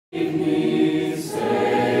Sports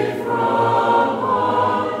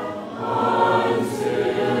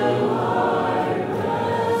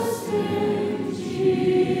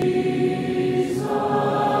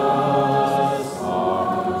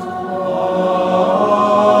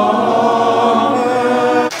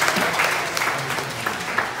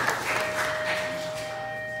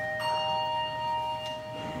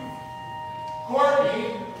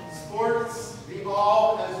the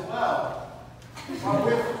all as well,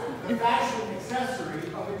 with the fashion accessory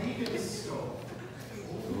of a deacon's stole.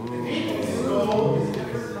 The deacon's stole is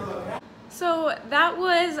different from a... So that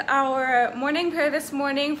was our morning prayer this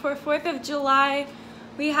morning for 4th of July.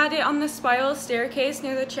 We had it on the spiral staircase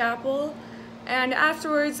near the chapel, and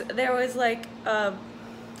afterwards there was like a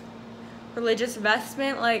religious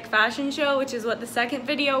vestment like fashion show, which is what the second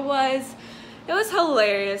video was. It was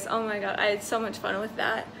hilarious. Oh my god, I had so much fun with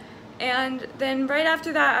that. And then right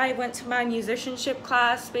after that I went to my musicianship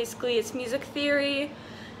class. Basically it's music theory,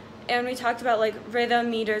 and we talked about like rhythm,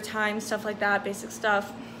 meter, time, stuff like that, basic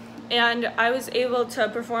stuff. And I was able to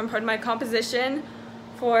perform part of my composition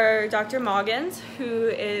for Dr. Moggins, who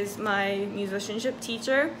is my musicianship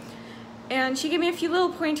teacher, and she gave me a few little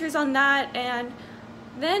pointers on that. And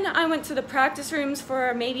then I went to the practice rooms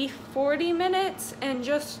for maybe 40 minutes and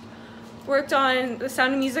just worked on the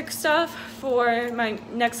Sound of Music stuff for my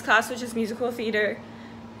next class, which is musical theater,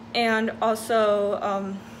 and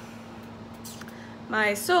also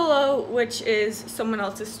my solo, which is someone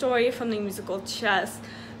else's story from the musical chess.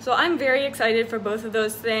 So I'm very excited for both of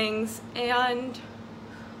those things, and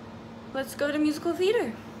let's go to musical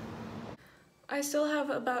theater. I still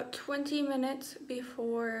have about 20 minutes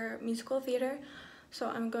before musical theater, so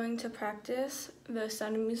I'm going to practice the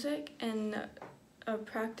Sound of Music in a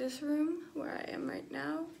practice room where I am right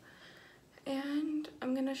now, and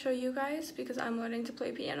I'm gonna show you guys because I'm learning to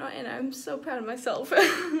play piano and I'm so proud of myself.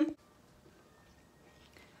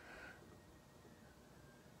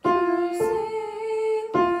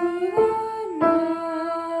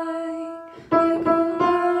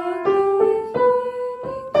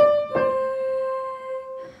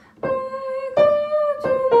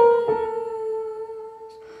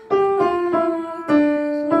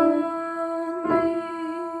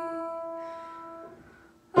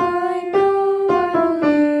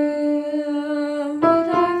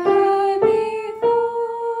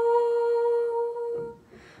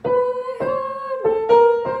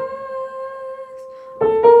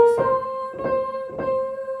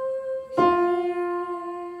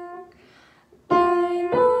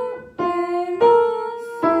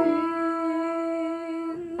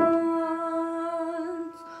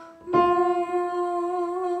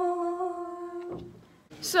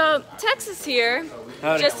 So Texas here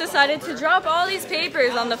just decided to drop all these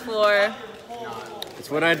papers on the floor. It's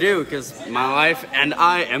what I do because my life and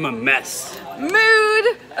I am a mess.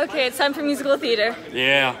 Mood! Okay, it's time for musical theater.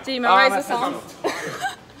 Yeah. Did you memorize the song?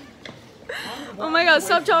 Oh my god,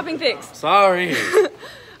 stop dropping things. Sorry.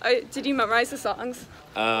 Did you memorize the songs?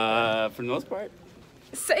 For the most part.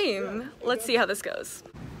 Same. Let's see how this goes.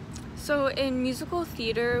 So in musical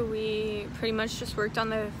theater, we pretty much just worked on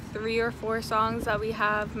the 3 or 4 songs that we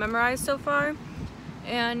have memorized so far.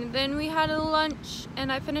 And then we had a lunch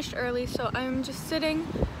and I finished early, so I'm just sitting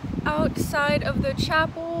outside of the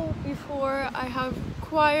chapel before I have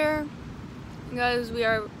choir, because we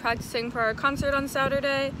are practicing for our concert on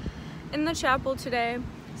Saturday in the chapel today.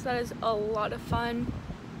 So that is a lot of fun.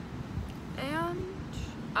 And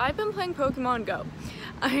I've been playing Pokemon Go.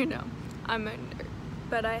 I know, I'm a nerd,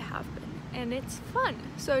 but I have been, and it's fun.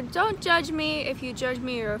 So don't judge me. If you judge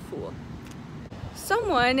me, you're a fool.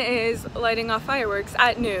 Someone is lighting off fireworks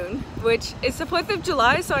at noon, which is the 4th of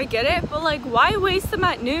July, so I get it, but like, why waste them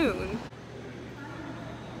at noon?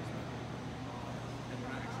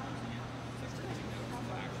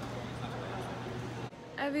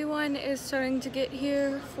 Everyone is starting to get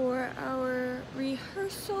here for our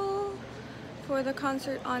rehearsal for the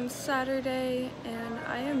concert on Saturday, and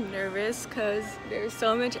I am nervous because there's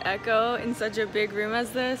so much echo in such a big room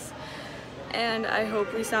as this, and I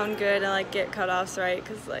hope we sound good and like get cutoffs right,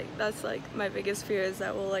 because like that's like my biggest fear, is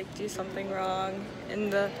that we'll like do something wrong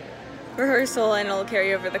in the rehearsal and it'll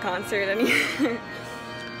carry over the concert. And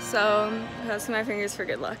so crossing my fingers for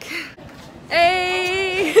good luck.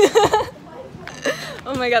 Hey!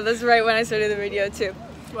 Oh my god, that's right when I started the video too.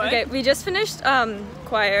 What? Okay, we just finished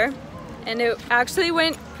choir, and it actually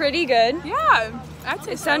went pretty good. Yeah, I'd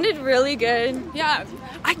say it sounded really good. Yeah,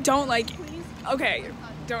 I don't like, okay,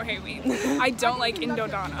 don't hate me. I don't like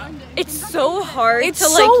Indodana. It's so hard. It's to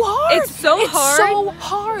so like, hard. It's so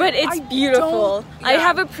hard. But it's beautiful. I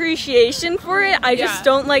have appreciation for it. I just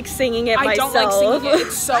don't like singing it myself. I don't like singing it.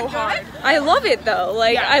 It's so hard. I love it though.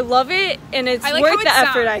 Like I love it, and it's worth the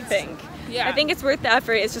effort. I think. Yeah. I think it's worth the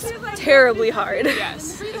effort. It's just terribly hard.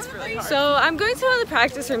 Yes, it's really hard. So I'm going to one of the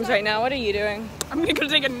practice rooms right now. What are you doing? I'm gonna go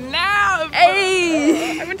take a nap.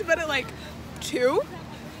 Hey! I went to bed at like 2.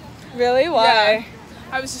 Really? Why? Yeah.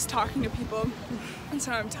 I was just talking to people, and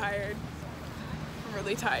so I'm tired. I'm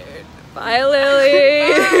really tired. Bye,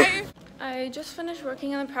 Lily. Bye. I just finished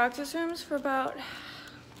working in the practice rooms for about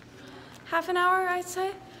half an hour, I'd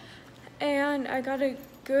say, and I got a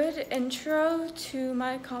good intro to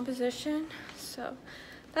my composition, so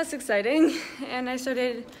that's exciting. And I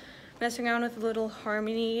started messing around with a little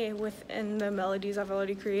harmony within the melodies I've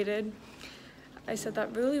already created. I said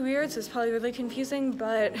that really weird, so it's probably really confusing,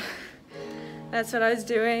 but that's what I was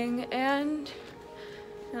doing, and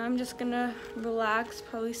now I'm just gonna relax,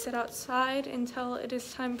 probably sit outside until it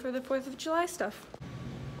is time for the 4th of July stuff.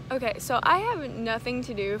 Okay, so I have nothing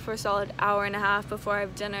to do for a solid hour and a half before I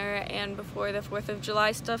have dinner and before the 4th of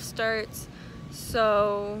July stuff starts,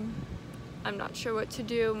 so I'm not sure what to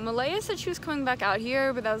do. Malaya said she was coming back out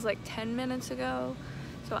here, but that was like 10 minutes ago,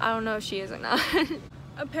 so I don't know if she is or not.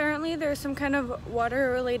 Apparently there's some kind of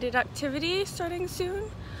water-related activity starting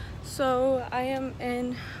soon, so I am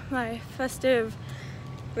in my festive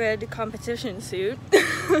red competition suit,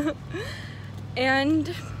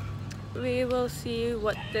 and we will see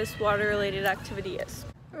what this water-related activity is.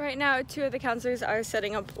 Right now, 2 of the counselors are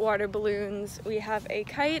setting up water balloons. We have a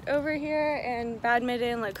kite over here and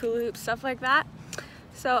badminton, like hula hoops, stuff like that.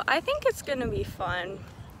 So I think it's gonna be fun,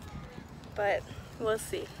 but we'll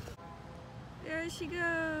see. There she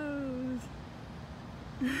goes.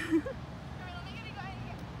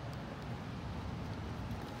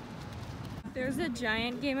 There's a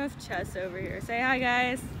giant game of chess over here. Say hi,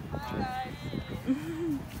 guys. Hi, guys.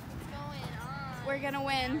 We're gonna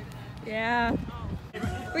win. Yeah.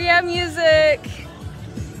 We have music.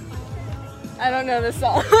 I don't know the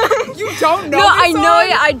song. You don't know No, the I song? know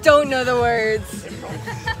it. I don't know the words.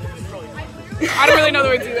 I don't really know the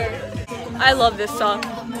words either. I love this song. Do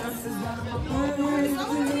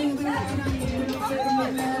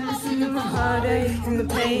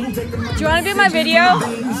you want to be in my video?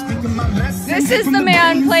 This is the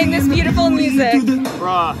man playing this beautiful music.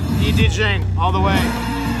 Bruh, DJing all the way.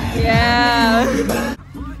 Yeah.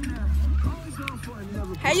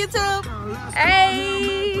 Hey, YouTube.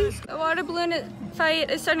 Hey! The water balloon fight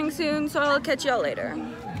is starting soon, so I'll catch y'all later.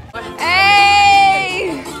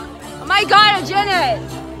 Hey! Oh my god, Janet!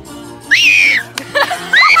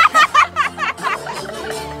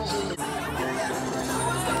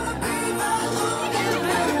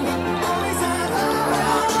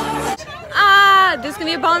 There's gonna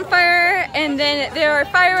be a bonfire, and then there are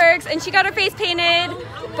fireworks, and she got her face painted,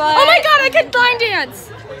 but... Oh my god, I could line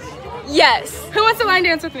dance! Yes. Who wants to line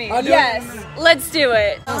dance with me? Yes. Let's do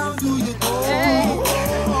it.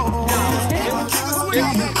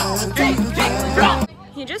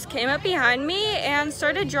 He just came up behind me and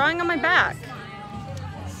started drawing on my back.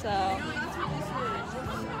 So,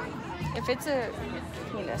 if it's a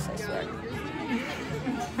penis, I swear.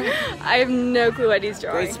 I have no clue what he's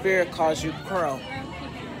drawing. Great Spirit calls you Crow.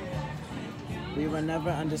 We will never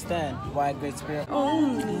understand why Great Spirit.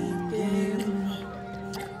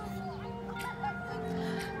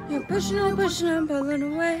 You're pushing and pulling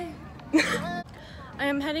away. I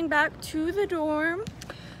am heading back to the dorm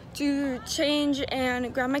to change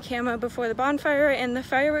and grab my camera before the bonfire and the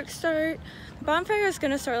fireworks start. The bonfire is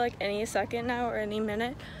gonna start like any second now or any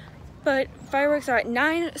minute, but fireworks are at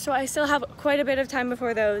 9, so I still have quite a bit of time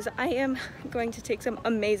before those. I am going to take some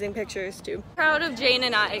amazing pictures too. Proud of Jane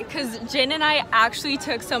and I, because Jane and I actually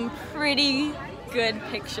took some pretty good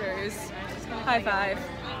pictures. High five.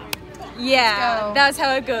 Yeah, that's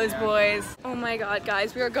how it goes, boys. Oh my god,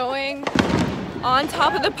 guys, we are going on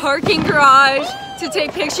top of the parking garage to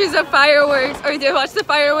take pictures of fireworks, or to watch the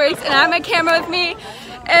fireworks, and I have my camera with me,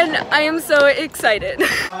 and I am so excited.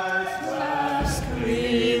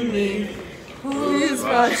 Please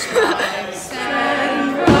watch my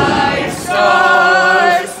sunrise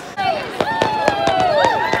stars.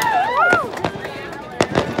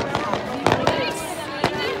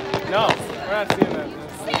 No, we're not seeing that.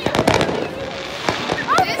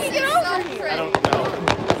 I don't know.